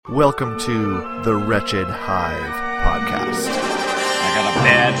Welcome to the Wretched Hive podcast. I got a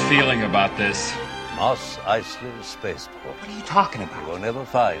bad feeling about this. Moss Eisley Spaceport. What are you talking about? You will never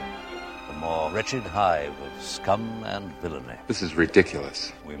find a more wretched hive of scum and villainy. This is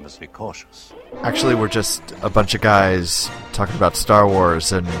ridiculous. We must be cautious. Actually, we're just a bunch of guys talking about Star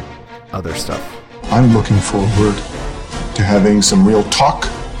Wars and other stuff. I'm looking forward to having some real talk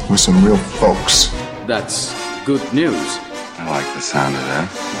with some real folks. That's good news. I like the sound of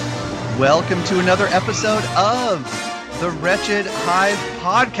that. Welcome to another episode of the Wretched Hive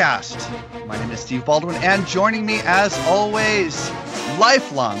podcast. My name is Steve Baldwin, and joining me, as always,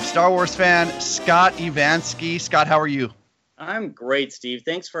 lifelong Star Wars fan, Scott Evansky. Scott, how are you? I'm great, Steve.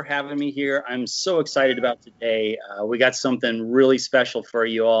 Thanks for having me here. I'm so excited about today. We got something really special for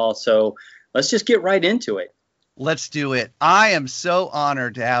you all, so let's just get right into it. Let's do it. I am so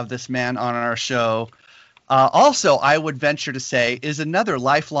honored to have this man on our show. Also, I would venture to say, is another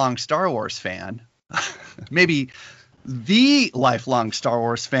lifelong Star Wars fan, maybe the lifelong Star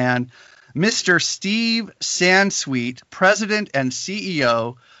Wars fan, Mr. Steve Sansweet, President and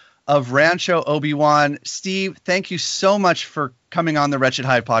CEO of Rancho Obi-Wan. Steve, thank you so much for coming on the Wretched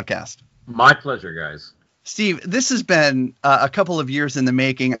Hive podcast. My pleasure, guys. Steve, this has been a couple of years in the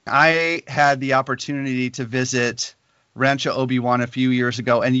making. I had the opportunity to visit Rancho Obi-Wan a few years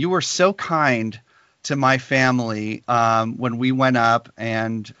ago, and you were so kind to my family when we went up,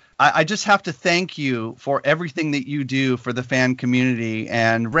 and I just have to thank you for everything that you do for the fan community,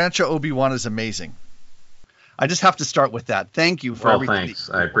 and Rancho Obi-Wan is amazing. I just have to start with that. Thank you for everything. Well,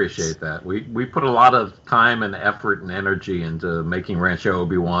 thanks. I appreciate that. We put a lot of time and effort and energy into making Rancho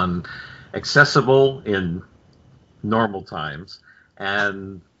Obi-Wan accessible in normal times,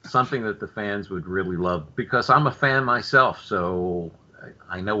 and something that the fans would really love, because I'm a fan myself, so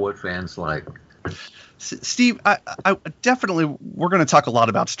I know what fans like. Steve, I definitely, we're going to talk a lot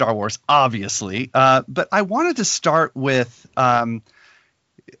about Star Wars, obviously, but I wanted to start with a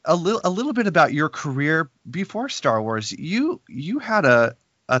little bit about your career before Star Wars. You had a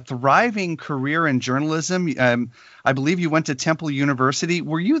thriving career in journalism. I believe you went to Temple University.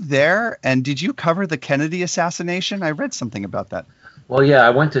 Were you there, and did you cover the Kennedy assassination? I read something about that. Well, yeah, I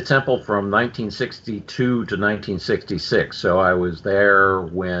went to Temple from 1962 to 1966, so I was there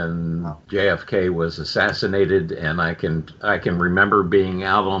when JFK was assassinated, and I can remember being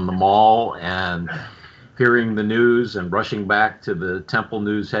out on the mall and hearing the news and rushing back to the Temple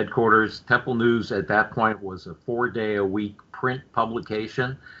News headquarters. Temple News at that point was a 4-day-a-week print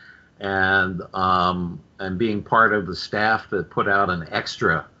publication, and being part of the staff that put out an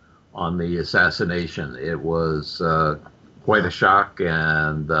extra on the assassination, it was quite a shock,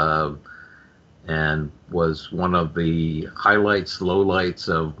 and was one of the highlights, lowlights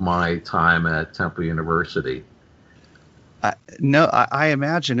of my time at Temple University. I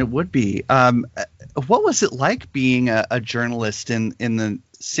imagine it would be. What was it like being a journalist in the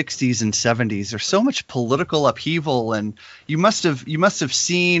 60s and 70s? There's so much political upheaval, and you must have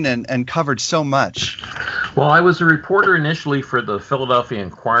seen and covered so much. Well, I was a reporter initially for the Philadelphia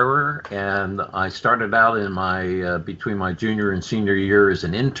Inquirer, and I started out in my between my junior and senior year as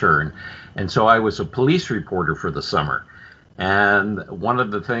an intern, and so I was a police reporter for the summer. And one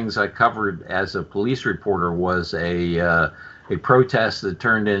of the things I covered as a police reporter was a protest that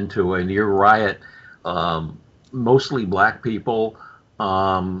turned into a near riot, mostly black people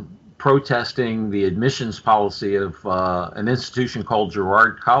protesting the admissions policy of an institution called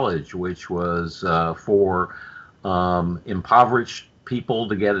Girard College, which was for impoverished people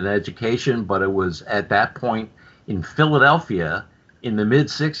to get an education, but it was at that point in Philadelphia in the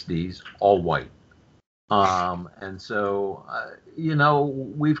mid-'60s, all white. And so,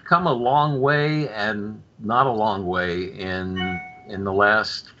 we've come a long way and not a long way in the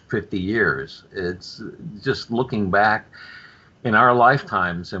last 50 years. It's just looking back in our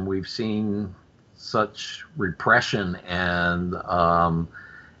lifetimes, and we've seen such repression, and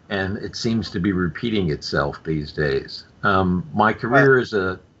it seems to be repeating itself these days. My career as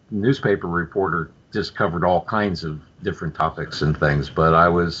a newspaper reporter just covered all kinds of different topics and things, but I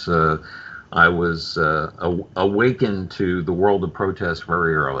was awakened to the world of protest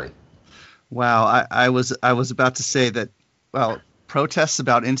very early. Wow, I was about to say that. Well, protests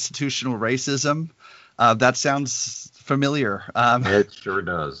about institutional racism. That sounds familiar. It sure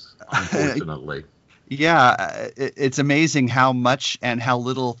does, unfortunately. It's amazing how much and how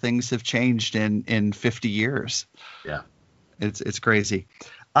little things have changed in 50 years. Yeah, it's crazy.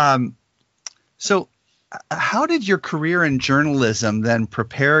 So how did your career in journalism then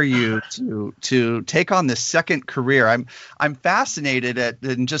prepare you to take on this second career? I'm fascinated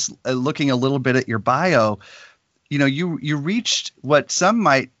in just looking a little bit at your bio. you reached what some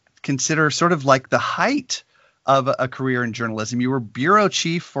might consider sort of like the height of a career in journalism. You were bureau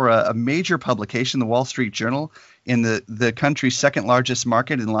chief for a major publication, the Wall Street Journal, in the country's second largest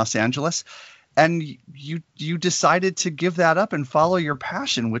market in Los Angeles. And you decided to give that up and follow your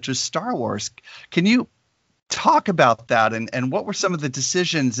passion, which was Star Wars. Can you talk about that and what were some of the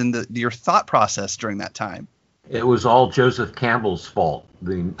decisions and your thought process during that time? It was all Joseph Campbell's fault,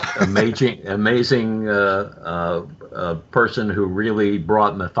 the amazing person who really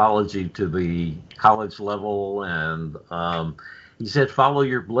brought mythology to the college level. And he said, follow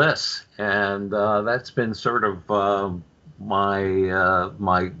your bliss. And that's been sort of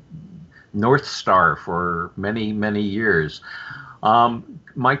my North Star for many, many years.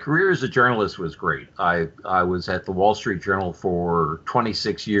 My career as a journalist was great. I was at the Wall Street Journal for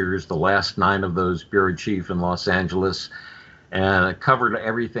 26 years, the last 9 of those bureau chief in Los Angeles, and I covered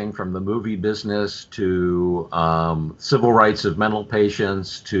everything from the movie business to civil rights of mental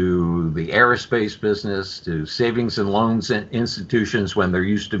patients to the aerospace business to savings and loans institutions when there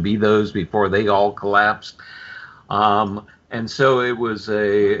used to be those before they all collapsed. And so it was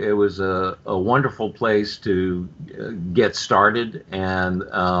a wonderful place to get started. And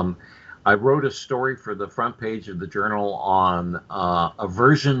I wrote a story for the front page of the Journal on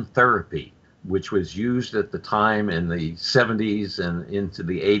aversion therapy, which was used at the time in the 70s and into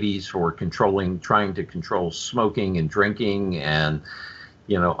the 80s for trying to control smoking and drinking and,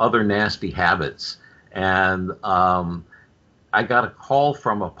 other nasty habits. And I got a call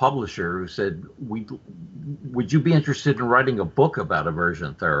from a publisher who said, would you be interested in writing a book about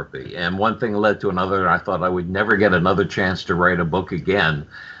aversion therapy? And one thing led to another, and I thought I would never get another chance to write a book again.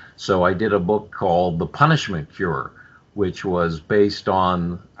 So I did a book called The Punishment Cure, which was based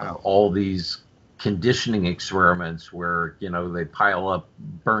on all these conditioning experiments where, they pile up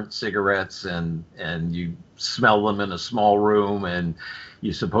burnt cigarettes and you smell them in a small room and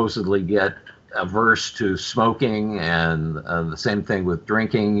you supposedly get averse to smoking, and the same thing with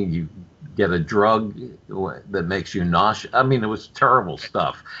drinking. You get a drug that makes you nauseous. I mean, it was terrible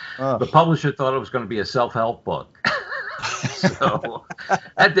stuff. The publisher thought it was going to be a self-help book. So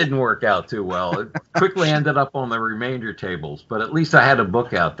that didn't work out too well. It quickly ended up on the remainder tables, but at least I had a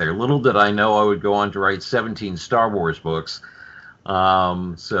book out there. Little did I know I would go on to write 17 Star Wars books.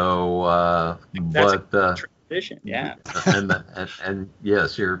 Yeah. And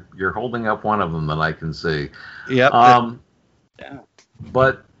yes, you're holding up one of them that I can see. Yep. Yeah.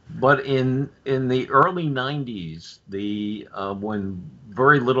 But in the early 90s, when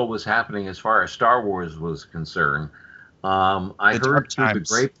very little was happening as far as Star Wars was concerned, I heard through the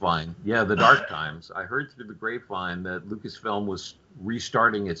grapevine. Yeah, the dark times. I heard through the grapevine that Lucasfilm was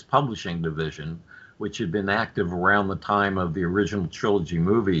restarting its publishing division, which had been active around the time of the original trilogy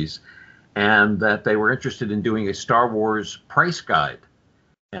movies, and that they were interested in doing a Star Wars price guide.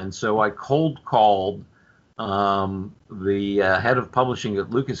 And so I cold called the head of publishing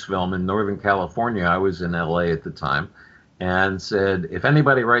at Lucasfilm in Northern California. I was in LA at the time, and said, if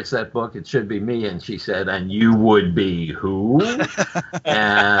anybody writes that book, it should be me. And she said, and you would be who?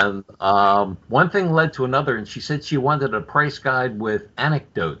 And one thing led to another, and she said she wanted a price guide with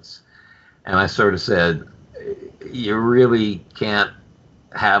anecdotes. And I sort of said, you really can't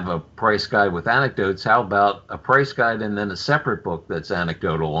have a price guide with anecdotes. How about a price guide and then a separate book that's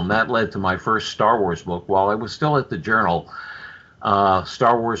anecdotal? And that led to my first Star Wars book while I was still at the Journal,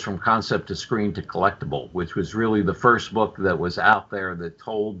 Star Wars From Concept to Screen to Collectible, which was really the first book that was out there that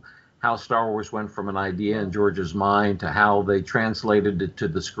told how Star Wars went from an idea in George's mind to how they translated it to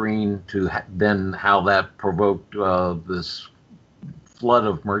the screen to then how that provoked this flood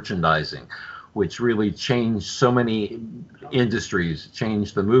of merchandising, which really changed so many industries. It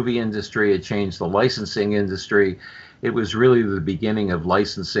changed the movie industry. It changed the licensing industry. It was really the beginning of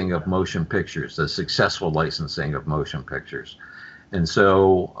licensing of motion pictures, the successful licensing of motion pictures. And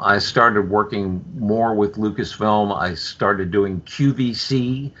so I started working more with Lucasfilm. I started doing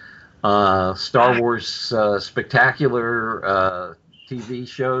QVC, Star Wars Spectacular TV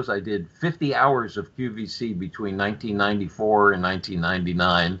shows. I did 50 hours of QVC between 1994 and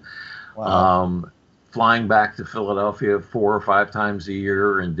 1999. Wow. Flying back to Philadelphia 4 or 5 times a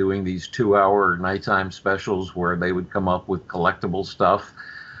year and doing these 2-hour nighttime specials where they would come up with collectible stuff.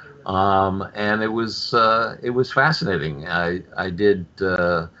 And it was fascinating. I did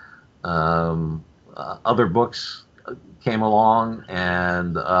other books came along,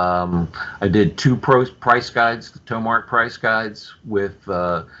 and I did 2 price guides, the Tomart price guides with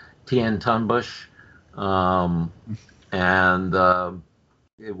T.N. Tunbush, and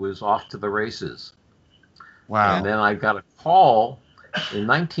it was off to the races. Wow. And then I got a call in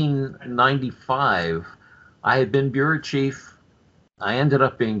 1995. I had been bureau chief. I ended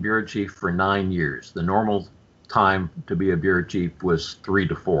up being bureau chief for 9 years. The normal time to be a bureau chief was 3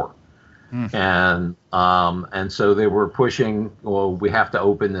 to 4. And so they were pushing, well, we have to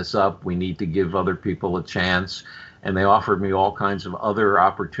open this up. We need to give other people a chance. And they offered me all kinds of other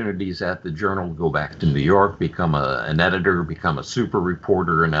opportunities at the Journal, go back to New York, become an editor, become a super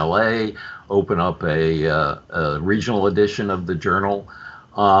reporter in LA, open up a regional edition of the Journal.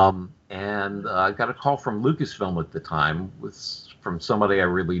 And I got a call from Lucasfilm at the time, from somebody I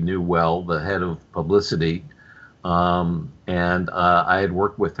really knew well, the head of publicity. And I had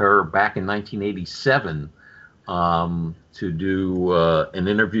worked with her back in 1987 to do an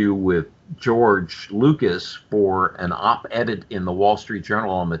interview with George Lucas for an op-ed in the Wall Street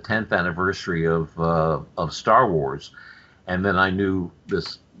Journal on the 10th anniversary of Star Wars. And then I knew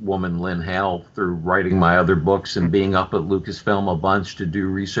this woman, Lynn Hale, through writing my other books and being up at Lucasfilm a bunch to do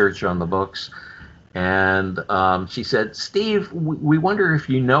research on the books. And she said, Steve, we wonder if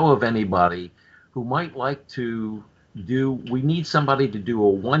you know of anybody who might like to we need somebody to do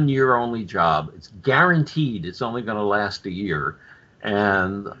a 1-year only job. It's guaranteed it's only going to last a year.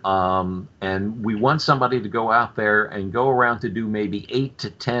 And we want somebody to go out there and go around to do maybe 8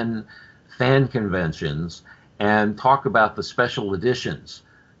 to 10 fan conventions and talk about the special editions.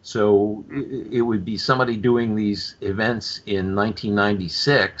 So it would be somebody doing these events in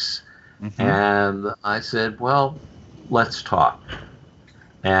 1996. And I said, well, let's talk.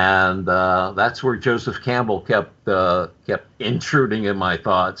 And that's where Joseph Campbell kept intruding in my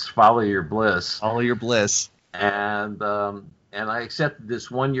thoughts. Follow your bliss. Follow your bliss. And I accepted this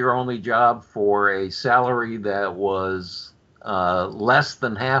 1-year only job for a salary that was less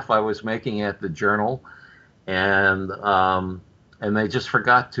than half I was making at the Journal, and they just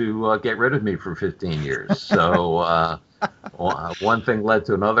forgot to get rid of me for 15 years. So one thing led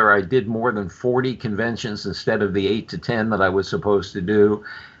to another. I did more than 40 conventions instead of the 8 to 10 that I was supposed to do.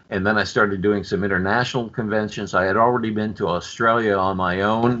 And then I started doing some international conventions. I had already been to Australia on my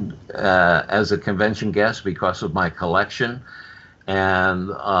own as a convention guest because of my collection and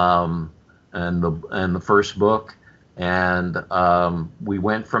the first book. And we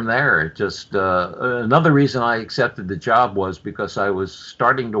went from there. Just another reason I accepted the job was because I was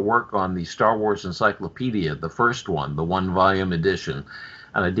starting to work on the Star Wars Encyclopedia, the first one, the 1-volume edition.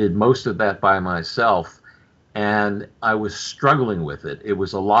 And I did most of that by myself. And I was struggling with it. It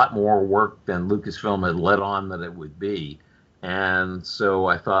was a lot more work than Lucasfilm had let on that it would be. And so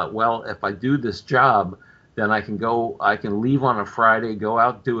I thought, well, if I do this job, then I can leave on a Friday, go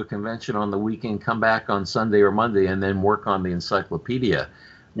out, do a convention on the weekend, come back on Sunday or Monday, and then work on the encyclopedia,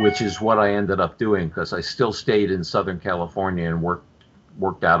 which is what I ended up doing because I still stayed in Southern California and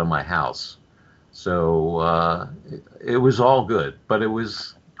worked out of my house. So it was all good, but it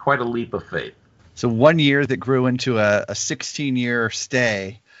was quite a leap of faith. So 1 year that grew into a 16-year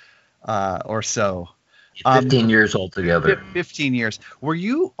stay or so. 15 years altogether. 15 years. Were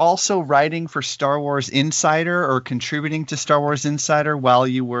you also writing for Star Wars Insider or contributing to Star Wars Insider while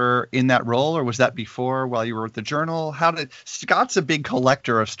you were in that role, or was that before while you were at the Journal? Scott's a big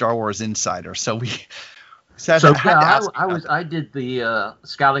collector of Star Wars Insider, I did the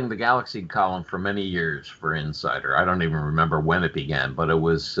Scouting the Galaxy column for many years for Insider. I don't even remember when it began, but it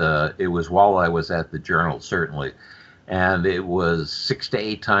was while I was at the Journal, certainly, and it was 6 to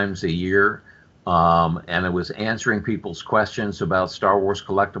 8 times a year. And it was answering people's questions about Star Wars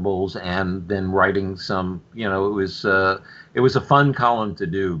collectibles and then writing some, it was a fun column to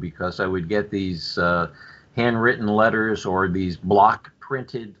do because I would get these handwritten letters or these block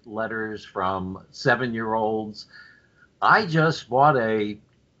printed letters from 7-year-olds. I just bought a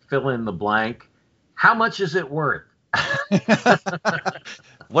fill in the blank. How much is it worth?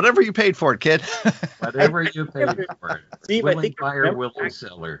 Whatever you paid for it, kid. Whatever you paid for it. Steve, willing buyer, willing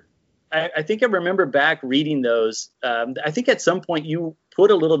seller. I think I remember back reading those. I think at some point you put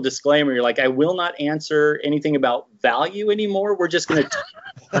a little disclaimer. You're like, I will not answer anything about value anymore. We're just going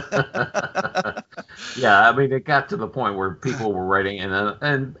to. Yeah, I mean, it got to the point where people were writing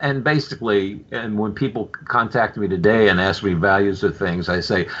and basically, and when people contact me today and ask me values of things, I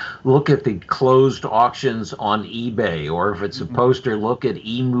say, look at the closed auctions on eBay, or if it's a poster, look at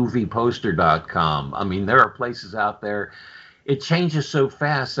emovieposter.com. I mean, there are places out there. It changes so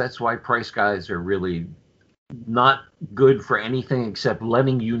fast. That's why price guides are really not good for anything except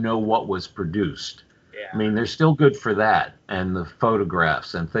letting you know what was produced. Yeah. I mean, they're still good for that and the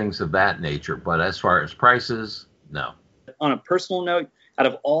photographs and things of that nature. But as far as prices, no. On a personal note, out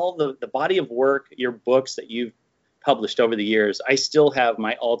of all the body of work, your books that you've published over the years, I still have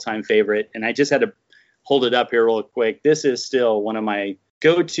my all-time favorite. And I just had to hold it up here real quick. This is still one of my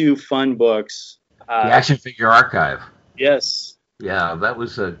go-to fun books. The Action Figure Archive. Yes. Yeah, that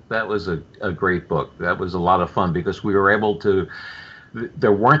was a great book. That was a lot of fun because we were able to.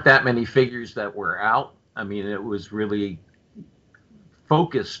 There weren't that many figures that were out. I mean, it was really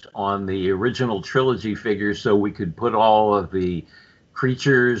focused on the original trilogy figures, so we could put all of the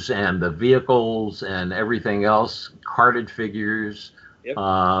creatures and the vehicles and everything else, carded figures. Yep.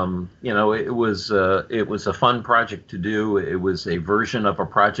 It was a fun project to do. It was a version of a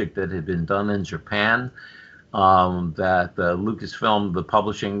project that had been done in Japan. That Lucasfilm, the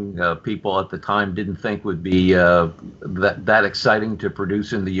publishing people at the time, didn't think would be that exciting to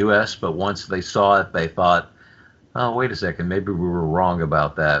produce in the U.S. But once they saw it, they thought, "Oh, wait a second, maybe we were wrong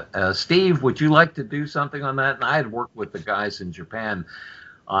about that." Steve, would you like to do something on that? And I had worked with the guys in Japan.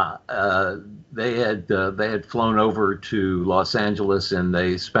 They had flown over to Los Angeles, and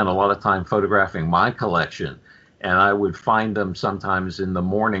they spent a lot of time photographing my collection. And I would find them sometimes in the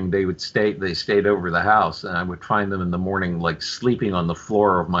morning. They stayed over the house, and I would find them in the morning, like sleeping on the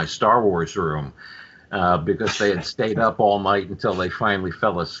floor of my Star Wars room, because they had stayed up all night until they finally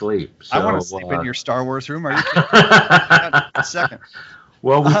fell asleep. So, I want to sleep in your Star Wars room. Are you kidding? A second.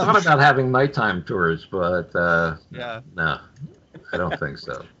 Well, we thought about having nighttime tours, but yeah, no, I don't think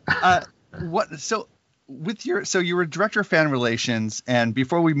so. So you were director of fan relations, and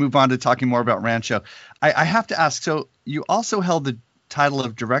before we move on to talking more about Rancho, I have to ask, so you also held the title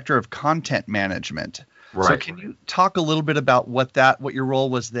of director of content management. Right. So can you talk a little bit about what your role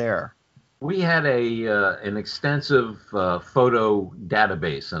was there? We had an extensive photo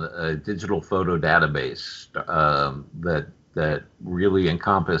database, a digital photo database that really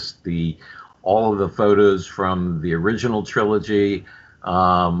encompassed all of the photos from the original trilogy.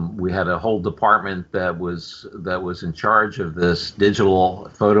 We had a whole department that was in charge of this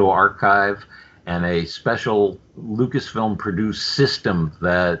digital photo archive, and a special Lucasfilm produced system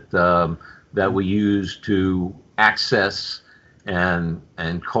that we used to access and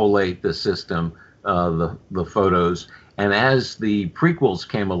collate the system, the photos. And as the prequels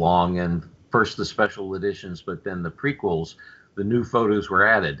came along, and first the special editions, but then the prequels, the new photos were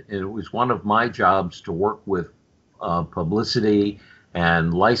added. And it was one of my jobs to work with publicity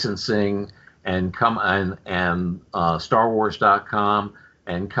and licensing and StarWars.com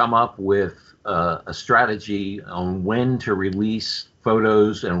and come up with a strategy on when to release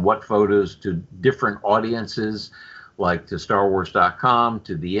photos and what photos to different audiences, like to StarWars.com,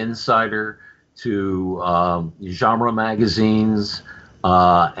 to The Insider, to genre magazines,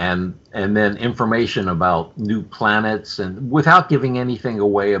 and then information about new planets, and without giving anything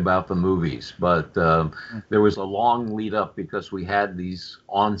away about the movies. But there was a long lead up because we had these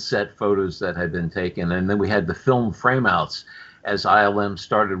on-set photos that had been taken, and then we had the film frameouts as ILM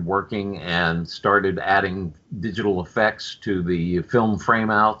started working and started adding digital effects to the film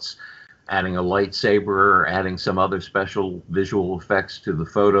frameouts, adding a lightsaber, adding some other special visual effects to the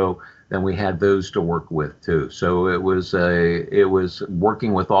photo. Then we had those to work with too. So it was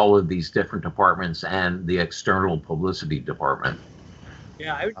working with all of these different departments and the external publicity department.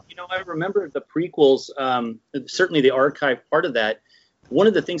 Yeah, I remember the prequels, certainly the archive part of that. One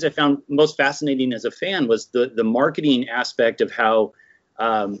of the things I found most fascinating as a fan was the marketing aspect of how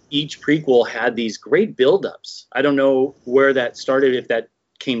each prequel had these great buildups. I don't know where that started, if that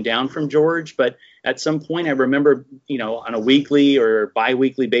came down from George, but at some point I remember, on a weekly or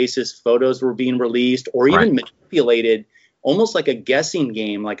bi-weekly basis, photos were being released or even manipulated, almost like a guessing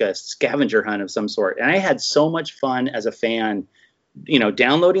game, like a scavenger hunt of some sort. And I had so much fun as a fan,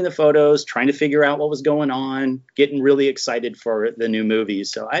 downloading the photos, trying to figure out what was going on, getting really excited for the new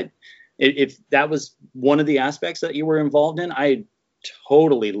movies. So if that was one of the aspects that you were involved in, I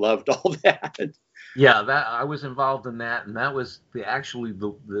totally loved all that. Yeah, that I was involved in that, and that was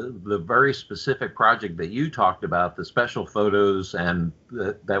the very specific project that you talked about, the special photos and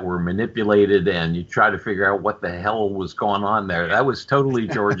that were manipulated, and you try to figure out what the hell was going on there. That was totally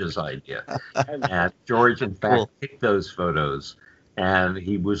George's idea, and George, in fact, picked those photos, and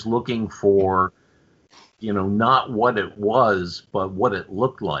he was looking for, not what it was, but what it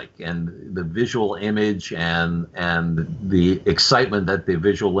looked like, and the visual image and the excitement that the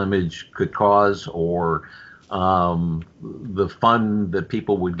visual image could cause, or the fun that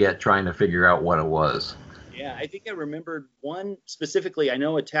people would get trying to figure out what it was. Yeah, I think I remembered one specifically. I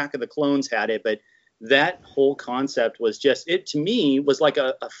know Attack of the Clones had it, but that whole concept was to me, was like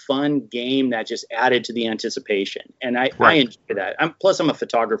a fun game that just added to the anticipation. And I enjoy that. Plus, I'm a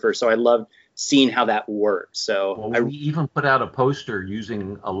photographer, so I loved seeing how that worked. So we even put out a poster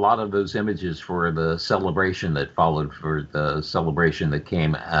using a lot of those images for the celebration that followed, for the celebration that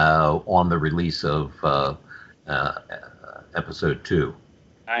came on the release of episode 2.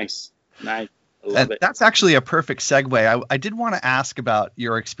 Nice. I love And it. that's actually a perfect segue. I did want to ask about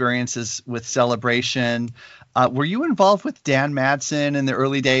your experiences with Celebration. Were you involved with Dan Madsen in the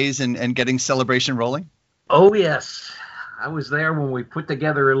early days and getting Celebration rolling? Oh, yes. I was there when we put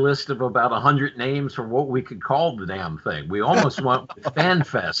together a list of about 100 names for what we could call the damn thing. We almost went with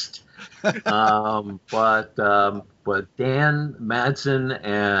FanFest. But Dan Madsen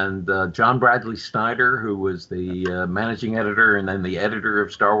and John Bradley Snyder, who was the managing editor and then the editor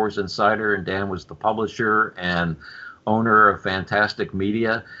of Star Wars Insider, and Dan was the publisher and owner of Fantastic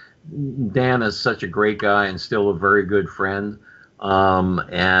Media. Dan is such a great guy and still a very good friend.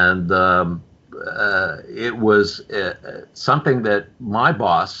 It was something that my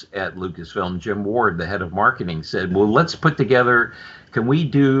boss at Lucasfilm, Jim Ward, the head of marketing, said, well, let's put together, can we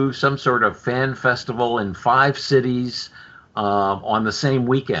do some sort of fan festival in 5 cities on the same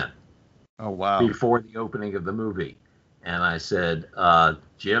weekend? Oh, wow. Before the opening of the movie. And I said,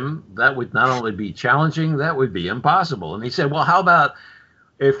 Jim, that would not only be challenging, that would be impossible. And he said, well, how about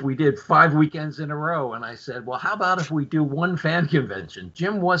if we did 5 weekends in a row? And I said, well, how about if we do one fan convention?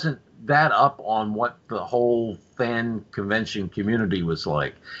 Jim wasn't that up on what the whole fan convention community was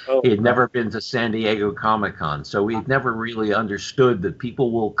like. He had never been to San Diego Comic-Con, so he had never really understood that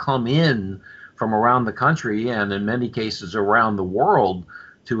people will come in from around the country and in many cases around the world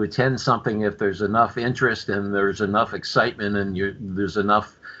to attend something if there's enough interest and there's enough excitement and there's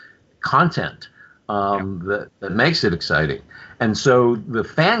enough content that makes it exciting. And so the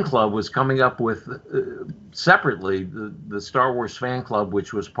fan club was coming up with, separately, the Star Wars fan club,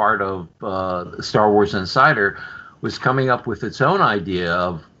 which was part of Star Wars Insider, was coming up with its own idea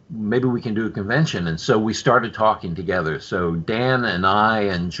of maybe we can do a convention. And so we started talking together. So Dan and I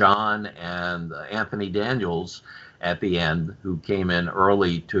and John and Anthony Daniels at the end, who came in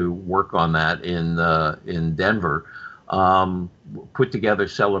early to work on that in Denver, put together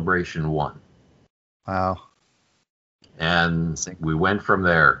Celebration 1. Wow. And we went from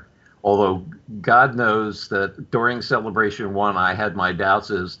there. Although God knows that during Celebration 1, I had my doubts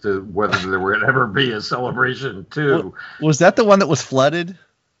as to whether there would ever be a Celebration 2. Was that the one that was flooded?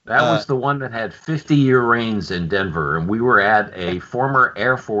 That was the one that had 50-year rains in Denver. And we were at a former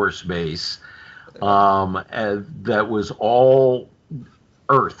Air Force base that was all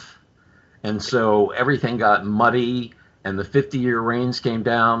earth. And so everything got muddy, and the 50-year rains came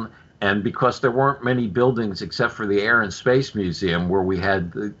down. And because there weren't many buildings except for the Air and Space Museum, where we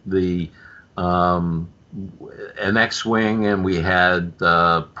had an X-Wing and we had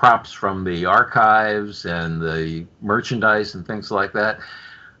props from the archives and the merchandise and things like that,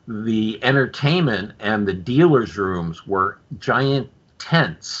 the entertainment and the dealers' rooms were giant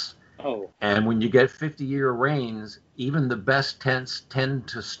tents. Oh. And when you get 50-year rains, even the best tents tend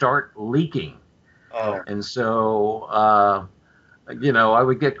to start leaking. Oh. And so... I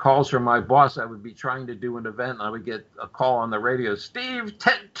would get calls from my boss. I would be trying to do an event, and I would get a call on the radio, Steve,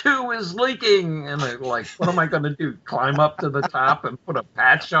 tent 2 is leaking. And I'm like, what am I going to do? Climb up to the top and put a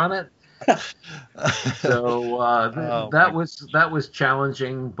patch on it? So that was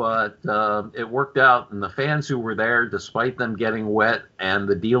challenging, but it worked out. And the fans who were there, despite them getting wet, and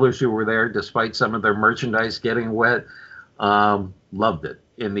the dealers who were there, despite some of their merchandise getting wet, loved it.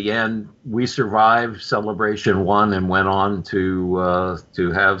 In the end, we survived Celebration 1 and went on to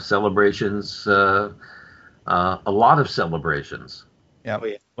have celebrations, a lot of celebrations. Yeah. Oh,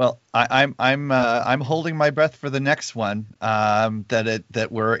 yeah. Well, I'm holding my breath for the next one. That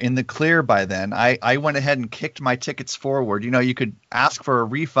we're in the clear by then. I went ahead and kicked my tickets forward. You could ask for a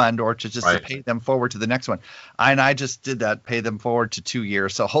refund or to just to pay them forward to the next one. I just did that, pay them forward to 2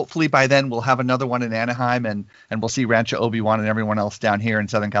 years. So hopefully by then we'll have another one in Anaheim and we'll see Rancho Obi-Wan and everyone else down here in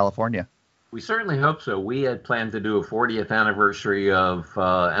Southern California. We certainly hope so. We had planned to do a 40th anniversary of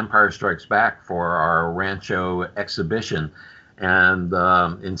Empire Strikes Back for our Rancho exhibition. And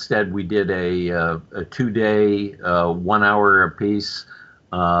instead, we did a 2-day, 1 hour apiece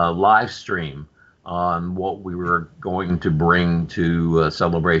live stream on what we were going to bring to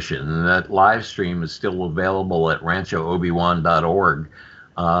Celebration. And that live stream is still available at ranchoobiwan.org.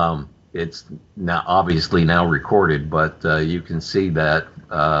 It's now obviously now recorded, but you can see that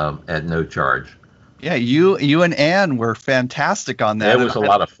at no charge. Yeah, you and Ann were fantastic on that. It was a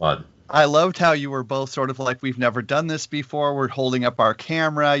lot of fun. I loved how you were both sort of like, we've never done this before. We're holding up our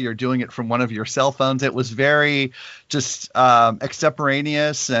camera. You're doing it from one of your cell phones. It was very just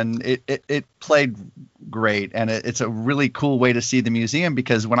extemporaneous, and it played great. And it's a really cool way to see the museum,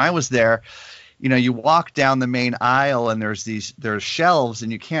 because when I was there, you walk down the main aisle and there's shelves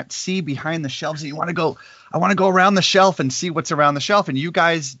and you can't see behind the shelves. And I want to go around the shelf and see what's around the shelf. And you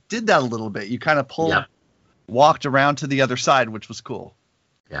guys did that a little bit. You kind of walked around to the other side, which was cool.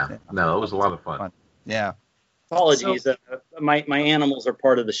 Yeah. No, it was a lot of fun. Yeah. Apologies, my animals are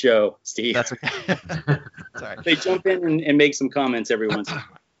part of the show, Steve. That's okay. Sorry. They jump in and make some comments every once in a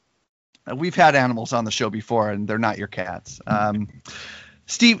while. We've had animals on the show before, and they're not your cats.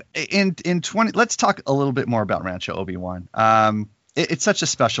 Steve, in 20, let's talk a little bit more about Rancho Obi-Wan. It's such a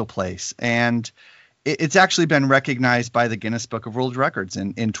special place, and it's actually been recognized by the Guinness Book of World Records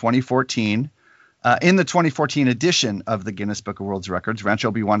in 2014. In the 2014 edition of the Guinness Book of World Records, Rancho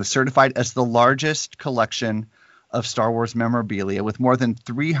Obi-Wan is certified as the largest collection of Star Wars memorabilia with more than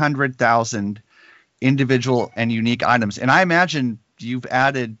 300,000 individual and unique items. And I imagine you've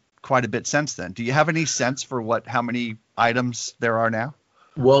added quite a bit since then. Do you have any sense for how many items there are now?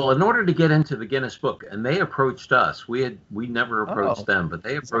 Well, in order to get into the Guinness Book, and they approached us, we never approached them, but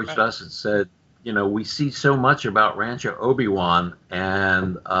they approached us and said, we see so much about Rancho Obi-Wan,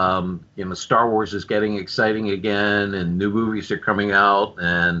 and Star Wars is getting exciting again, and new movies are coming out,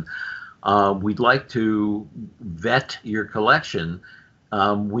 and we'd like to vet your collection.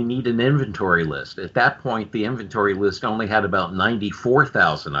 We need an inventory list. At that point, the inventory list only had about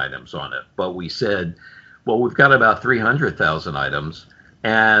 94,000 items on it, but we said, well, we've got about 300,000 items.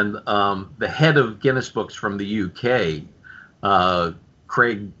 And the head of Guinness Books from the UK,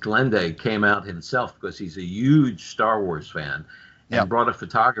 Craig Glenday, came out himself because he's a huge Star Wars fan, and brought a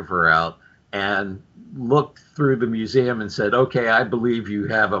photographer out and looked through the museum and said, okay, I believe you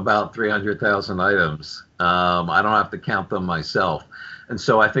have about 300,000 items. I don't have to count them myself. And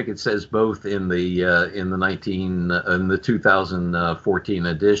so I think it says both in the 2014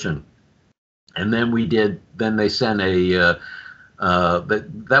 edition. And then they sent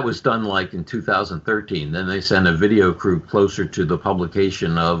that was done like in 2013. Then they sent a video crew closer to the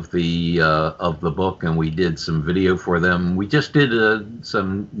publication of the book, and we did some video for them. We just did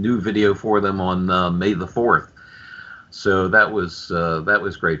some new video for them on May the 4th, so that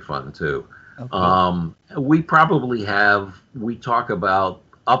was great fun too. Okay. We talk about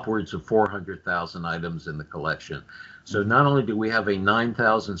upwards of 400,000 items in the collection. So not only do we have a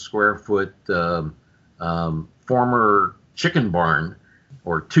 9,000 square foot former chicken barn,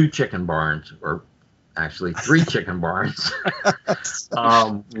 or 2 chicken barns, or actually 3 chicken barns. It's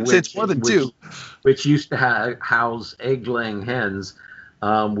more than 2. Which used to house egg-laying hens.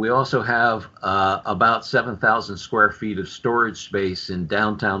 We also have about 7,000 square feet of storage space in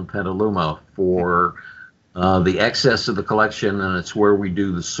downtown Petaluma for the excess of the collection, and it's where we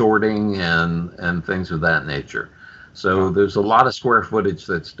do the sorting and things of that nature. So there's a lot of square footage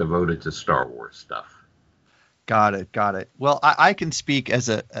that's devoted to Star Wars stuff. Got it. Well, I can speak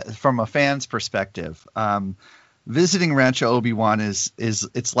from a fan's perspective. Visiting Rancho Obi-Wan is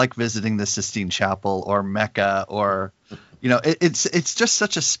it's like visiting the Sistine Chapel or Mecca, or it's just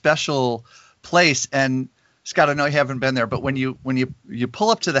such a special place. And Scott, I know you haven't been there, but when you pull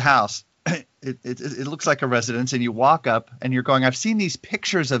up to the house, it looks like a residence, and you walk up and you're going, I've seen these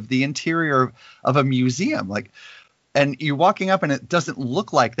pictures of the interior of a museum, and you're walking up and it doesn't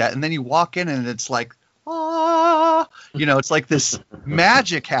look like that, and then you walk in and it's like, it's like this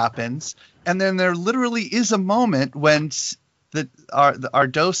magic happens, and then there literally is a moment when our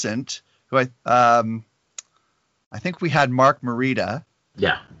docent, who I think we had Mark Morita,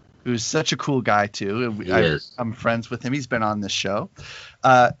 who's such a cool guy too. I'm friends with him. He's been on this show.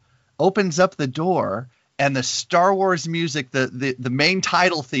 Opens up the door, and the Star Wars music, the main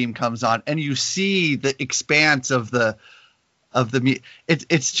title theme comes on, and you see the expanse of the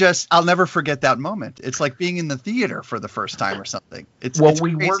it's just, I'll never forget that moment. It's like being in the theater for the first time or something. It's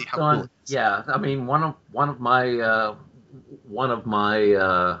we worked on cool. I mean, one of my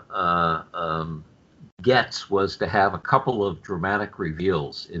gets was to have a couple of dramatic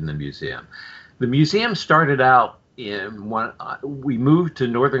reveals in the museum. The museum started out we moved to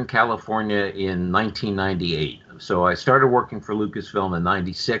Northern California in 1998. So I started working for Lucasfilm in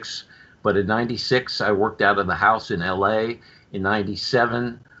 96, but in 96 I worked out of the house in LA. In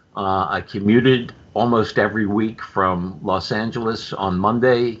 97, I commuted almost every week from Los Angeles on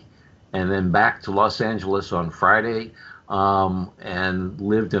Monday and then back to Los Angeles on Friday, and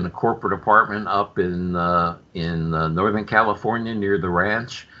lived in a corporate apartment up in Northern California near the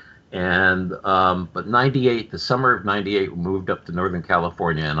ranch. And but the summer of 98, we moved up to Northern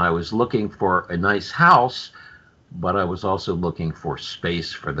California, and I was looking for a nice house, but I was also looking for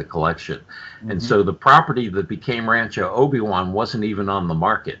space for the collection. Mm-hmm. And so the property that became Rancho Obi-Wan wasn't even on the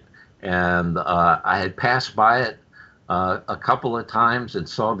market. And I had passed by it a couple of times and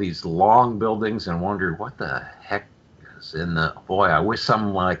saw these long buildings and wondered what the heck is in the, boy, I wish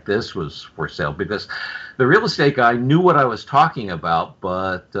something like this was for sale, because the real estate guy knew what I was talking about,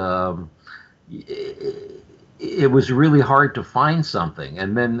 but it was really hard to find something.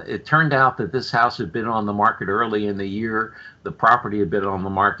 And then it turned out that this house had been on the market early in the year. The property had been on the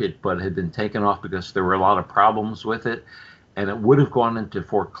market, but had been taken off because there were a lot of problems with it. And it would have gone into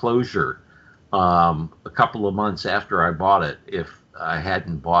foreclosure a couple of months after I bought it if I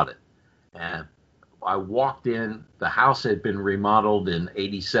hadn't bought it. And I walked in, the house had been remodeled in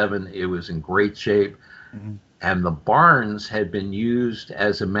 '87. It was in great shape. Mm-hmm. And the barns had been used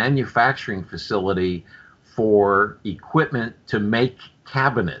as a manufacturing facility for equipment to make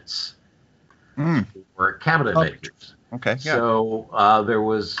cabinets or cabinet makers. Okay. Yeah. So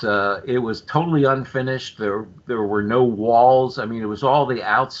it was totally unfinished. There were no walls. I mean, it was all the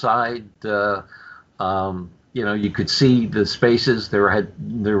outside. You could see the spaces. There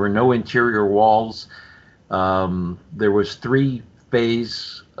were no interior walls. There was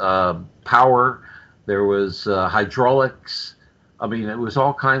 3-phase power. There was hydraulics. I mean, it was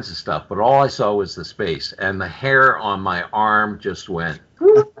all kinds of stuff, but all I saw was the space, and the hair on my arm just went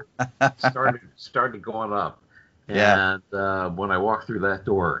started going up. Yeah. And when I walked through that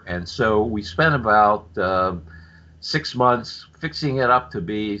door, and so we spent about 6 months fixing it up to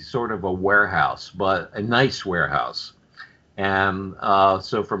be sort of a warehouse, but a nice warehouse. And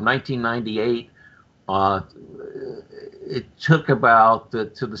so from 1998. It took about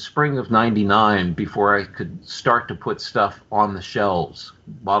to the spring of '99 before I could start to put stuff on the shelves.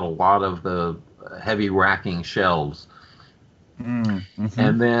 Bought a lot of the heavy racking shelves. Mm-hmm.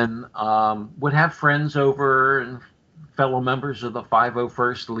 And then would have friends over and fellow members of the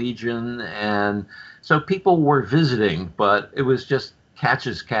 501st Legion. And so people were visiting, but it was just catch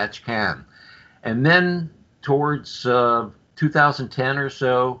as catch can. And then towards 2010 or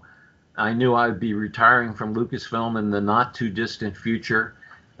so, I knew I'd be retiring from Lucasfilm in the not too distant future,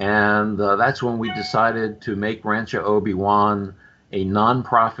 and that's when we decided to make Rancho Obi-Wan a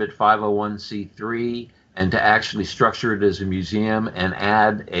nonprofit 501c3 and to actually structure it as a museum and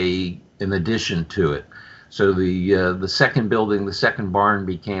add an addition to it. So the second building, the second barn,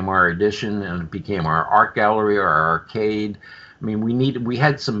 became our addition, and it became our art gallery, our arcade. I mean, we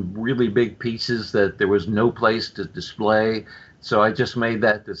had some really big pieces that there was no place to display. So I just made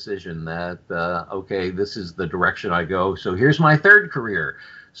that decision that, okay, this is the direction I go. So here's my third career.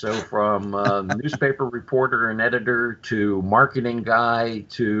 So from newspaper reporter and editor to marketing guy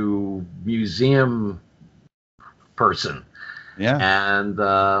to museum person. Yeah. And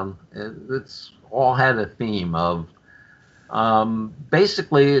it's all had a theme of,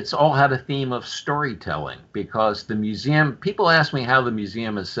 basically it's all had a theme of storytelling, because the museum, people ask me how the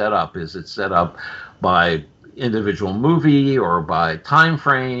museum is set up. Is it set up by individual movie or by time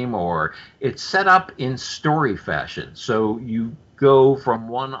frame, or it's set up in story fashion? So you go from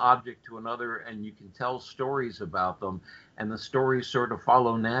one object to another and you can tell stories about them, and the stories sort of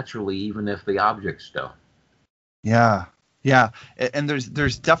follow naturally even if the objects don't. Yeah. And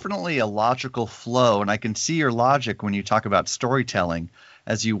there's definitely a logical flow, and I can see your logic when you talk about storytelling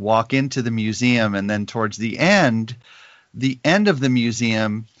as you walk into the museum, and then towards the end of the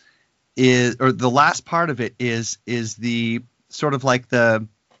museum is, or the last part of it is the sort of like the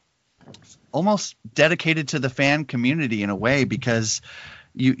almost dedicated to the fan community in a way, because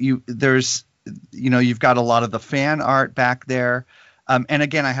you've got a lot of the fan art back there. And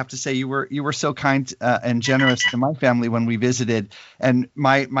again, I have to say you were so kind and generous to my family when we visited, and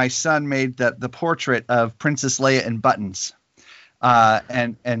my son made the portrait of Princess Leia in buttons.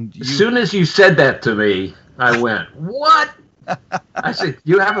 And as soon as you said that to me, I went, "What?" I said,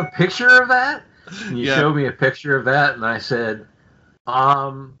 "You have a picture of that?" And you showed me a picture of that, and I said,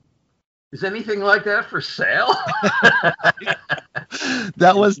 "Is anything like that for sale?"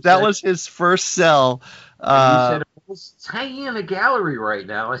 That was his first sell. He said, "It's hanging in a gallery right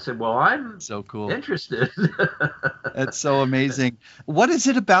now." I said, "Well, I'm so cool, interested." It's so amazing. What is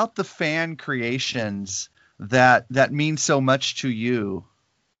it about the fan creations that means so much to you?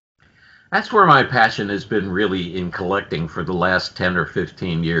 That's where my passion has been, really, in collecting for the last 10 or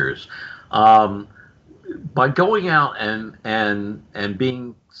 15 years. By going out and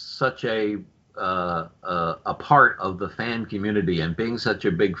being such a part of the fan community, and being such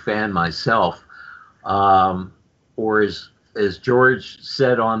a big fan myself, or as George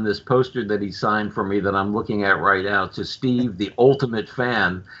said on this poster that he signed for me that I'm looking at right now, to Steve, the ultimate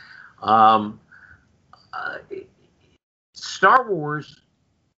fan, Star Wars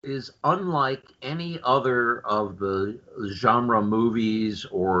is unlike any other of the genre movies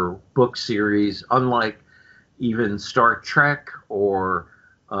or book series, unlike even Star Trek or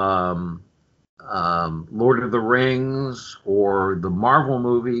Lord of the Rings or the Marvel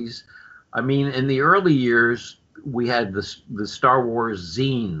movies. I mean, in the early years, we had the Star Wars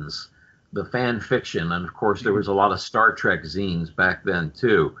zines the fan fiction, and of course there was a lot of Star Trek zines back then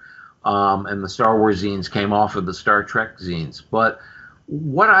too, and the Star Wars zines came off of the Star Trek zines. But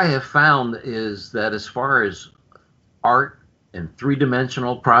what I have found is that as far as art and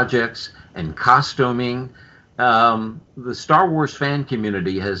three-dimensional projects and costuming, the Star Wars fan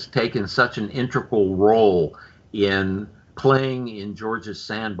community has taken such an integral role in playing in George's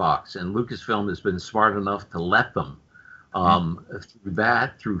sandbox, and Lucasfilm has been smart enough to let them.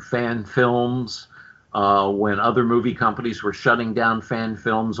 Through fan films, when other movie companies were shutting down fan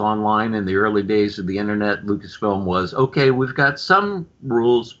films online in the early days of the internet, Lucasfilm was, okay, we've got some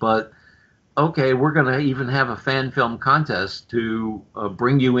rules, but okay, we're going to even have a fan film contest to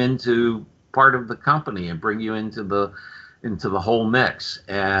bring you into part of the company and bring you into the whole mix.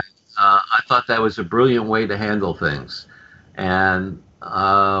 And I thought that was a brilliant way to handle things. And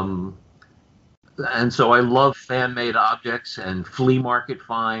so I love fan-made objects and flea market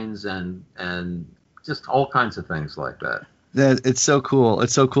finds and just all kinds of things like that. It's so cool.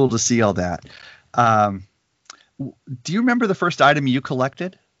 It's so cool to see all that. Do you remember the first item you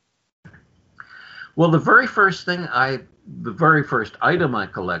collected? Well, the very first item I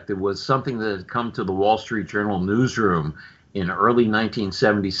collected was something that had come to the Wall Street Journal newsroom in early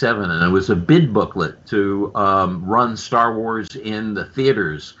 1977, and it was a bid booklet to run Star Wars in the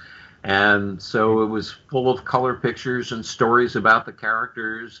theaters. And so it was full of color pictures and stories about the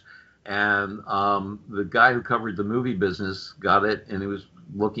characters. And the guy who covered the movie business got it, and he was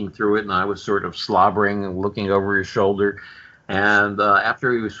looking through it, and I was sort of slobbering and looking over his shoulder. And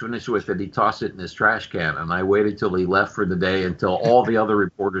after he was finished with it, he tossed it in his trash can. And I waited till he left for the day, until all the other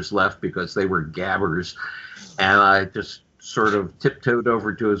reporters left because they were gabbers. And I just sort of tiptoed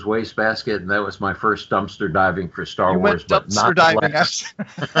over to his wastebasket, and that was my first dumpster diving for Star Wars, but not dumpster diving.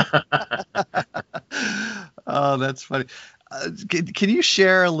 Oh, that's funny. Can you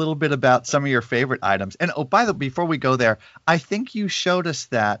share a little bit about some of your favorite items? And before we go there, I think you showed us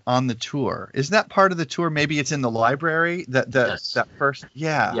that on the tour. Is that part of the tour? Maybe it's in the library. Yes. That first,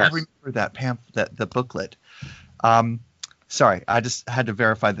 yeah, yes. I remember that pamphlet, the booklet. Sorry, I just had to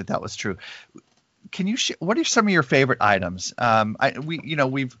verify that was true. Can you what are some of your favorite items?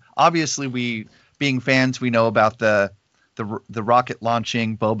 We've obviously, being fans, we know about the rocket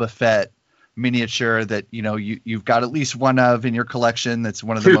launching Boba Fett miniature that you've got at least one of in your collection. That's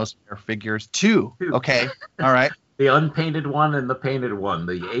one of the most rare figures. Two. Okay, all right. The unpainted one and the painted one.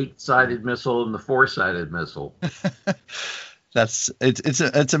 The 8-sided missile and the 4-sided missile.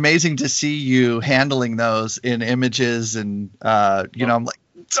 It's amazing to see you handling those in images, and I'm like,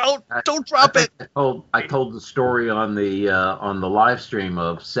 don't drop it. I told the story on the live stream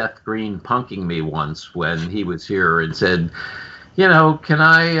of Seth Green punking me once when he was here and said, can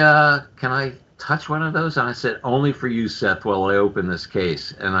I touch one of those? And I said, only for you, Seth, while I open this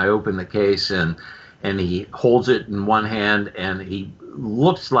case. And I open the case, and he holds it in one hand, and he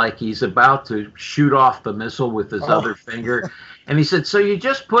looks like he's about to shoot off the missile with his other finger. And he said, so you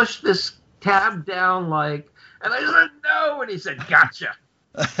just push this tab down and I said, no. And he said, gotcha.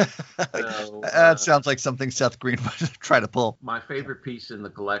 That sounds like something Seth Green would try to pull. My favorite piece in the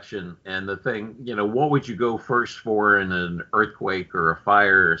collection, and the thing, what would you go first for in an earthquake or a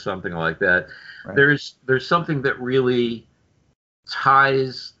fire or something like that? Right. There's something that really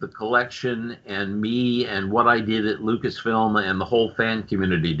ties the collection and me and what I did at Lucasfilm and the whole fan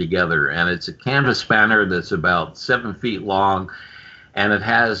community together. And it's a canvas banner that's about 7 feet long. And it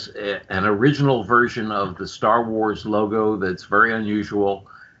has an original version of the Star Wars logo that's very unusual,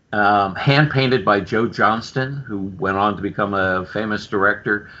 hand-painted by Joe Johnston, who went on to become a famous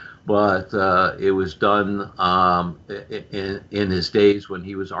director. But it was done in his days when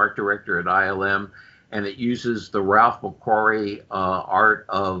he was art director at ILM. And it uses the Ralph McQuarrie art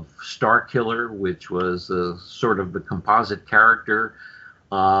of Starkiller, which was sort of the composite character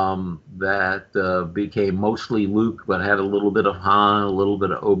that became mostly Luke, but had a little bit of Han, a little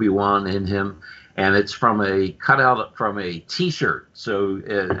bit of Obi-Wan in him. And it's from a cutout from a T-shirt,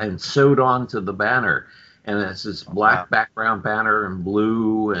 and sewed onto the banner. And it's this black background banner and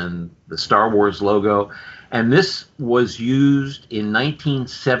blue and the Star Wars logo. And this was used in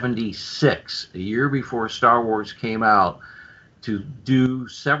 1976, a year before Star Wars came out, to do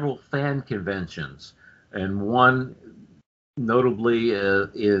several fan conventions. And one notably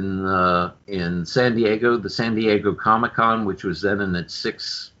in San Diego, the San Diego Comic-Con, which was then in its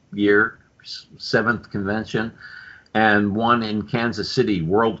 7th convention, and one in Kansas City,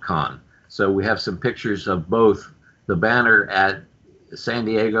 Worldcon. So we have some pictures of both the banner at San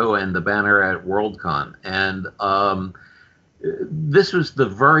Diego and the banner at Worldcon. And this was the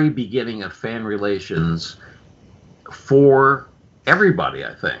very beginning of fan relations for everybody,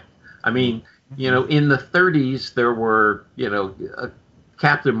 I think. I mean, in the 30s, there were,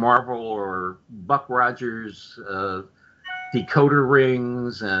 Captain Marvel or Buck Rogers decoder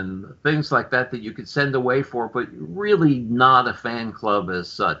rings and things like that you could send away for, but really not a fan club as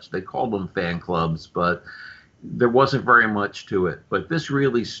such. They called them fan clubs, but there wasn't very much to it. But this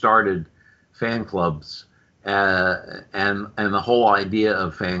really started fan clubs and the whole idea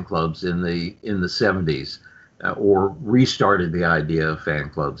of fan clubs in the 70s, or restarted the idea of fan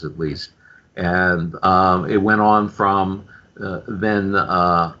clubs at least. And it went on from then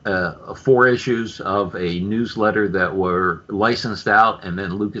 4 issues of a newsletter that were licensed out, and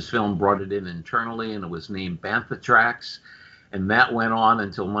then Lucasfilm brought it in internally, and it was named Bantha Tracks, and that went on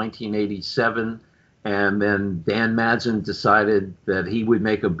until 1987. And then Dan Madsen decided that he would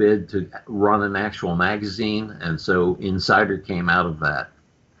make a bid to run an actual magazine, and so Insider came out of that.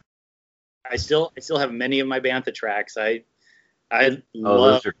 I still have many of my Bantha Tracks. I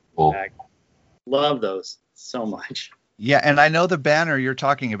those are cool. Love those so much. Yeah, and I know the banner you're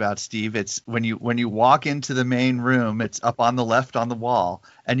talking about, Steve. It's when you walk into the main room, it's up on the left on the wall,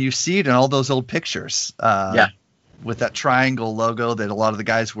 and you see it in all those old pictures. With that triangle logo that a lot of the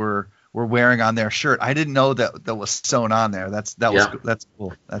guys were wearing on their shirt. I didn't know that was sewn on there. That's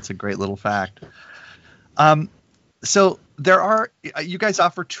cool. That's a great little fact. So you guys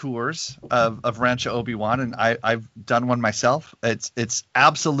offer tours of Rancho Obi-Wan, and I've done one myself. It's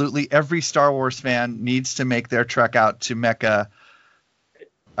absolutely every Star Wars fan needs to make their trek out to Mecca,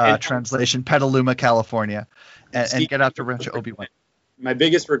 translation Petaluma, California, and get out to Rancho Obi-Wan. My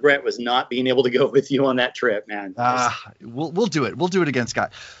biggest regret was not being able to go with you on that trip, man. We'll do it. We'll do it again,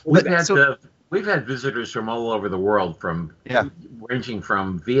 Scott. We've had visitors from all over the world, ranging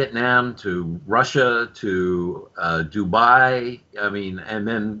from Vietnam to Russia to Dubai. I mean, and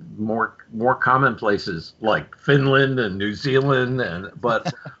then more common places like Finland and New Zealand,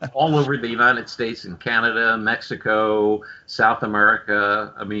 but all over the United States and Canada, Mexico, South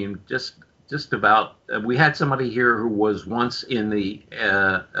America. I mean, just about. We had somebody here who was once in the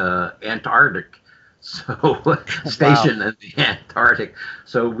Antarctic. So stationed in the Antarctic.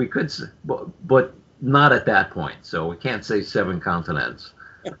 So we could, but not at that point. So we can't say 7 continents.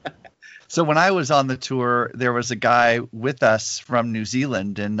 So when I was on the tour, there was a guy with us from New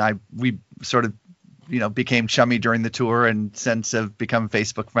Zealand, and we sort of, became chummy during the tour, and since have become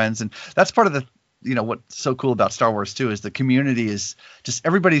Facebook friends. And that's part of the, what's so cool about Star Wars too, is the community is just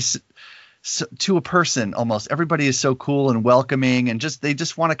everybody's. So, to a person, almost everybody is so cool and welcoming, and they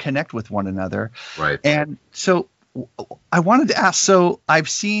just want to connect with one another. Right. And so I wanted to ask. So I've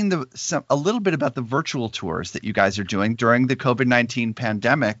seen a little bit about the virtual tours that you guys are doing during the COVID-19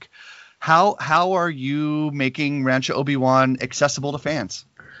 pandemic. How are you making Rancho Obi-Wan accessible to fans?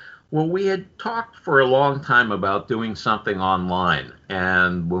 Well, we had talked for a long time about doing something online,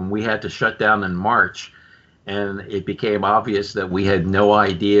 and when we had to shut down in March, and it became obvious that we had no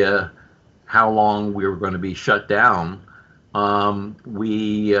idea how long we were going to be shut down,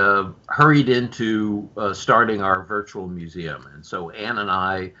 we hurried into starting our virtual museum. And so Ann and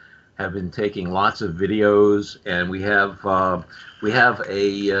I have been taking lots of videos, and we have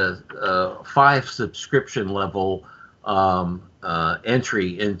a 5 subscription level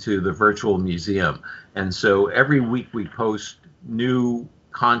entry into the virtual museum. And so every week we post new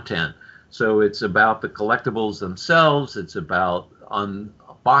content. So it's about the collectibles themselves. It's about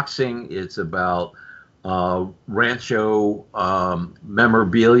unboxing. It's about Rancho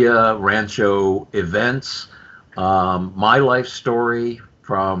memorabilia, Rancho events, my life story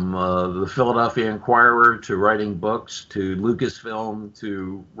from the Philadelphia Inquirer to writing books to Lucasfilm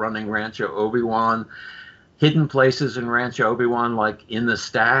to running Rancho Obi-Wan, hidden places in Rancho Obi-Wan like in the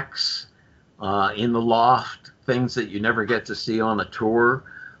stacks, in the loft, things that you never get to see on a tour.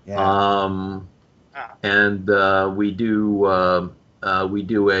 Yeah. And we do a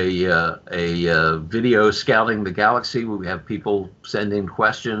video scouting the galaxy. We have people send in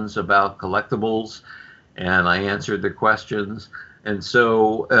questions about collectibles, and I answered the questions. And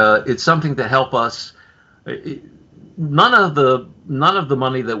so it's something to help us. None of the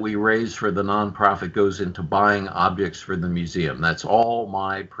money that we raise for the nonprofit goes into buying objects for the museum. That's all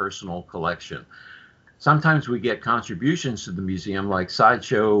my personal collection. Sometimes we get contributions to the museum, like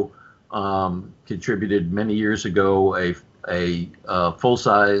Sideshow contributed many years ago a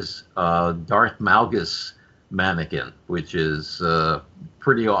full-size Darth Malgus mannequin, which is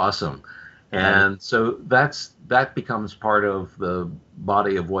pretty awesome. And so that becomes part of the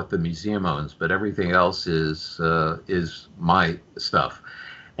body of what the museum owns, but everything else is my stuff.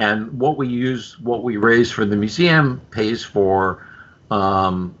 And what we raise for the museum pays for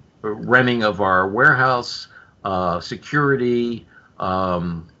renting of our warehouse, security,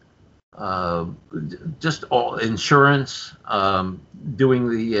 just all insurance, doing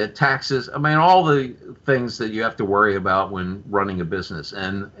the taxes. I mean, all the things that you have to worry about when running a business.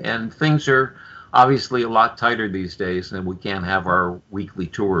 And things are obviously a lot tighter these days, and we can't have our weekly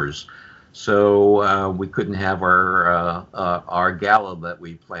tours. So we couldn't have our gala that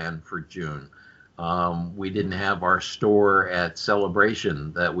we planned for June. We didn't have our store at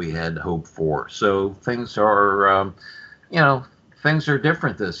Celebration that we had hoped for. So things are, things are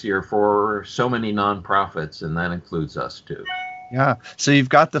different this year for so many nonprofits, and that includes us too. Yeah. So you've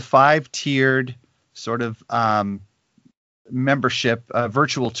got the 5-tiered sort of membership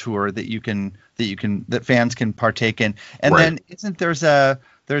virtual tour that fans can partake in, and Right. then isn't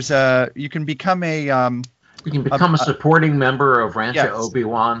you can become You can become a supporting member of Rancho Yes.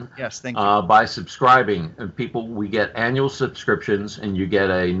 Obi-Wan. Yes, thank you. By subscribing. And we get annual subscriptions, and you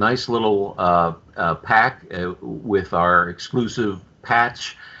get a nice little pack with our exclusive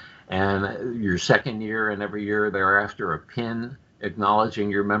patch, and your second year and every year thereafter a pin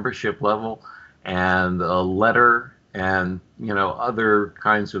acknowledging your membership level, and a letter, and other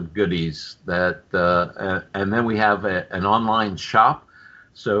kinds of goodies that. And then we have an online shop.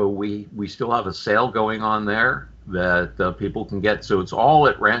 So we still have a sale going on there that people can get. So it's all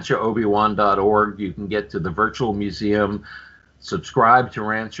at ranchoobiwan.org. You can get to the virtual museum, subscribe to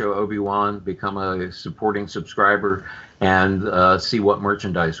Rancho Obi-Wan, become a supporting subscriber, and see what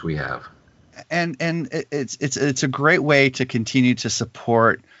merchandise we have. And it's a great way to continue to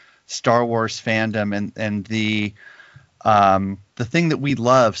support Star Wars fandom and the thing that we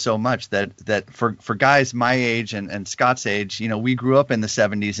love so much that for guys my age and Scott's age, we grew up in the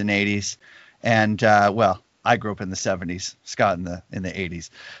 70s and 80s, and well, I grew up in the 70s, Scott in the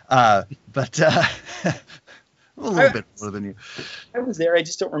 80s, but a little bit older than you. I was there. I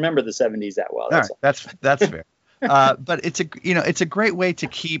just don't remember the 70s that well. All right, that's fair. But it's a great way to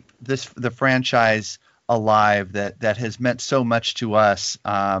keep the franchise alive that has meant so much to us.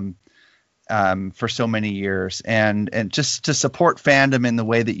 For so many years, and just to support fandom in the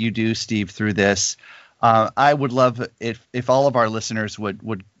way that you do, Steve, through this, I would love if all of our listeners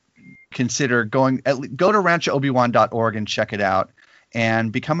would consider go to ranchoobiwan.org and check it out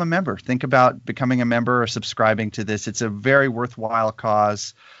and become a member. Think about becoming a member or subscribing to this. It's a very worthwhile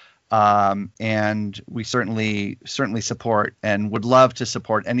cause, and we certainly support and would love to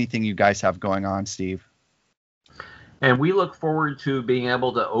support anything you guys have going on, Steve. And we look forward to being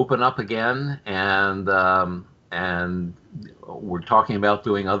able to open up again, and we're talking about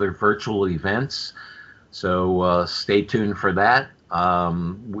doing other virtual events. So stay tuned for that.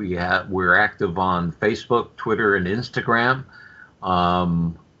 We're active on Facebook, Twitter, and Instagram,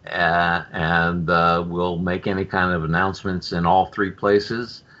 and we'll make any kind of announcements in all three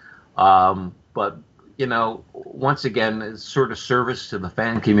places. But once again, it's sort of service to the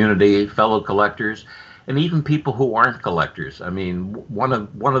fan community, fellow collectors, and even people who aren't collectors. I mean, one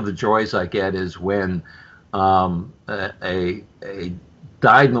of the joys I get is when a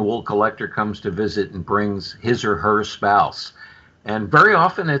dyed-in-the-wool collector comes to visit and brings his or her spouse, and very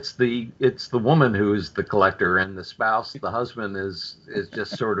often it's the woman who is the collector, and the spouse, the husband, is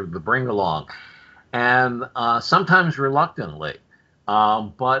just sort of the bring-along, and sometimes reluctantly,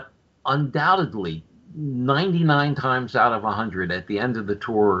 but undoubtedly, 99 times out of 100 at the end of the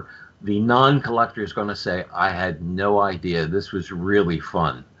tour, the non-collector is going to say, I had no idea. This was really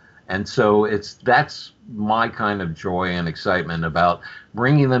fun. And so that's my kind of joy and excitement about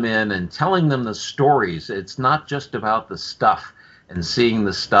bringing them in and telling them the stories. It's not just about the stuff and seeing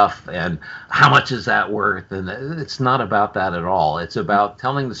the stuff and how much is that worth. And it's not about that at all. It's about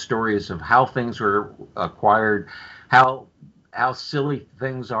telling the stories of how things were acquired, how silly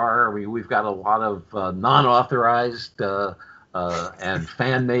things are. I mean, we've got a lot of non-authorized and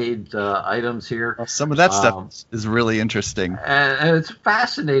fan-made items here. Well, some of that stuff is really interesting, and it's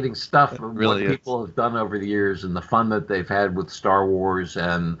fascinating stuff. Really what people have done over the years, and the fun that they've had with Star Wars,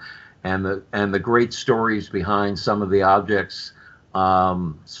 and the great stories behind some of the objects.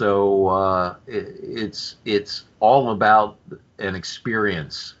 So it's all about an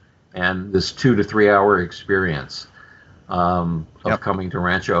experience, and this 2 to 3 hour experience of coming to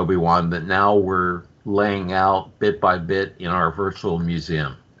Rancho Obi-Wan that now we're laying out bit by bit in our virtual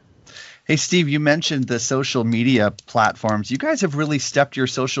museum. Hey, Steve, you mentioned the social media platforms. You guys have really stepped your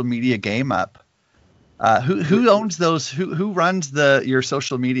social media game up. Who owns those? Who runs your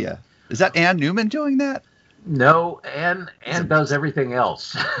social media? Is that Ann Newman doing that? No, Ann does everything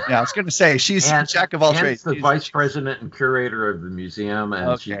else. Yeah, I was going to say she's jack of all trades. She's the vice president and curator of the museum, and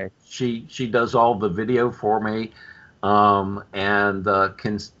okay. she does all the video for me. And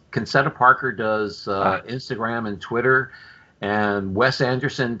Concetta Parker does Instagram and Twitter, And Wes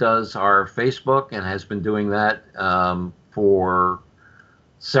Anderson does our Facebook and has been doing that for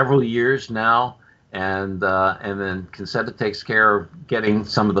several years now. And then Concetta takes care of getting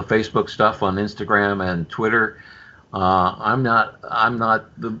some of the Facebook stuff on Instagram and Twitter. I'm not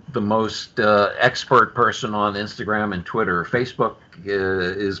the most expert person on Instagram and Twitter. Facebook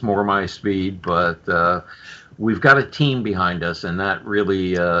is more my speed, but we've got a team behind us, and that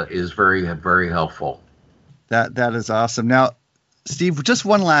really is very, very helpful. That is awesome. Now, Steve, just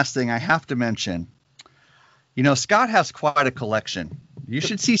one last thing I have to mention. You know, Scott has quite a collection. You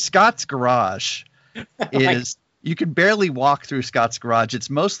should see Scott's garage. You can barely walk through Scott's garage. It's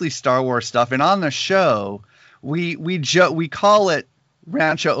mostly Star Wars stuff, and on the show, we call it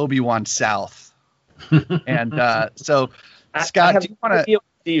Rancho Obi-Wan South. And so, Scott, do you want to? What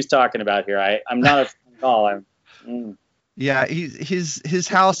Steve's talking about here? I'm not a fan at all. Yeah, his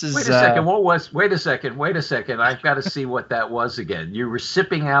house is. Wait a second. Wait a second. I've got to see what that was again. You were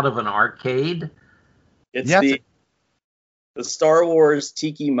sipping out of an arcade. It's the Star Wars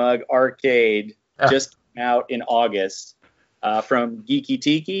Tiki Mug arcade. Just came out in August from Geeky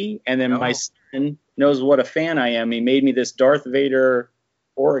Tiki, and then my son knows what a fan I am. He made me this Darth Vader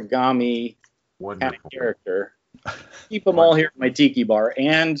origami kind of character. Keep them all here at my Tiki bar,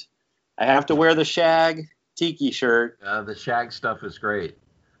 and I have to wear the Shag Tiki shirt. The Shag stuff is great.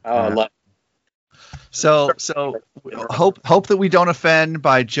 Oh, I love it. So hope that we don't offend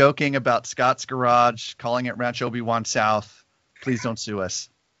by joking about Scott's garage, calling it Rancho Obi-Wan South. Please don't sue us.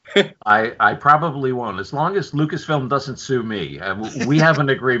 I probably won't, as long as Lucasfilm doesn't sue me. We have an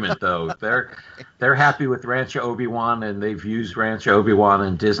agreement, though. They're happy with Rancho Obi-Wan, and they've used Rancho Obi-Wan,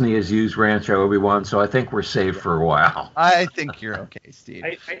 and Disney has used Rancho Obi-Wan, so I think we're safe for a while. I think you're okay, Steve.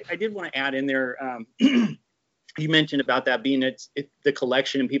 I did want to add in there, you mentioned about that being the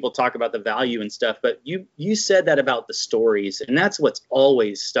collection, and people talk about the value and stuff, but you said that about the stories, and that's what's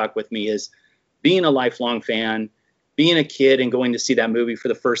always stuck with me is being a lifelong fan, being a kid and going to see that movie for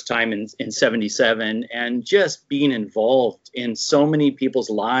the first time in 77 and just being involved in so many people's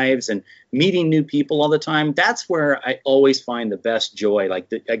lives and meeting new people all the time. That's where I always find the best joy. Like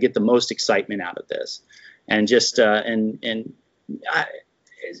I get the most excitement out of this, and just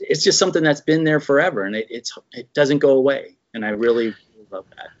it's just something that's been there forever, and it doesn't go away. And I really love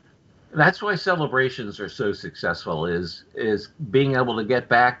that. That's why celebrations are so successful, is being able to get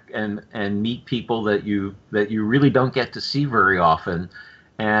back and meet people that you really don't get to see very often,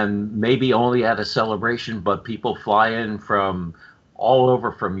 and maybe only at a celebration, but people fly in from all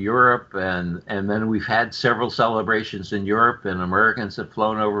over from Europe, and then we've had several celebrations in Europe, and Americans have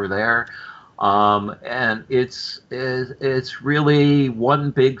flown over there. And it's really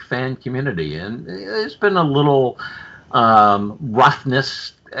one big fan community, and there's been a little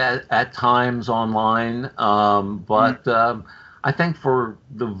roughness at times online, but I think for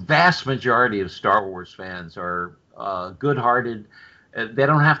the vast majority of Star Wars fans are good-hearted. They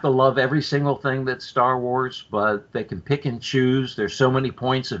don't have to love every single thing that's Star Wars, but they can pick and choose. There's so many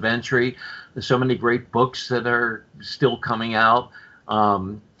points of entry. There's so many great books that are still coming out.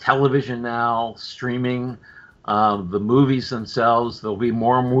 Television now, streaming, the movies themselves. There'll be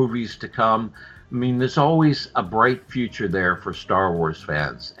more movies to come. I mean, there's always a bright future there for Star Wars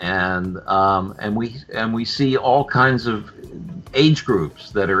fans, and we see all kinds of age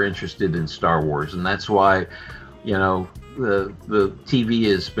groups that are interested in Star Wars, and that's why, you know, the TV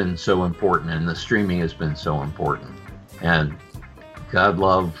has been so important, and the streaming has been so important, and God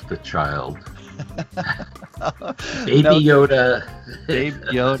love the child. Baby Yoda. Baby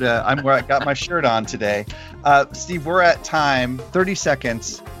Yoda. I'm where I got my shirt on today. Steve, we're at time. 30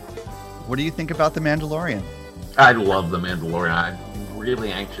 seconds. What do you think about The Mandalorian? I love The Mandalorian. I'm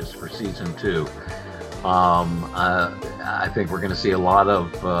really anxious for season 2. I think we're going to see a lot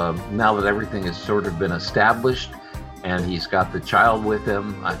of, now that everything has sort of been established and he's got the child with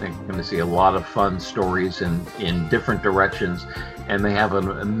him, I think we're going to see a lot of fun stories in different directions. And they have an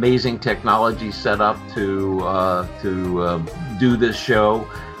amazing technology set up to do this show.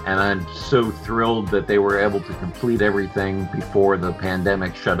 And I'm so thrilled that they were able to complete everything before the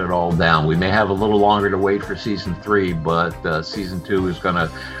pandemic shut it all down. We may have a little longer to wait for season 3, but season 2 is going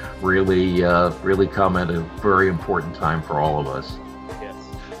to really come at a very important time for all of us. Yes.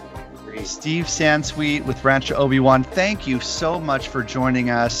 Agreed. Steve Sansweet with Rancho Obi-Wan, thank you so much for joining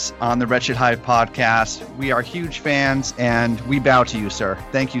us on the Wretched Hive podcast. We are huge fans, and we bow to you, sir.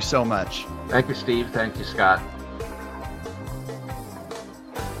 Thank you so much. Thank you, Steve. Thank you, Scott.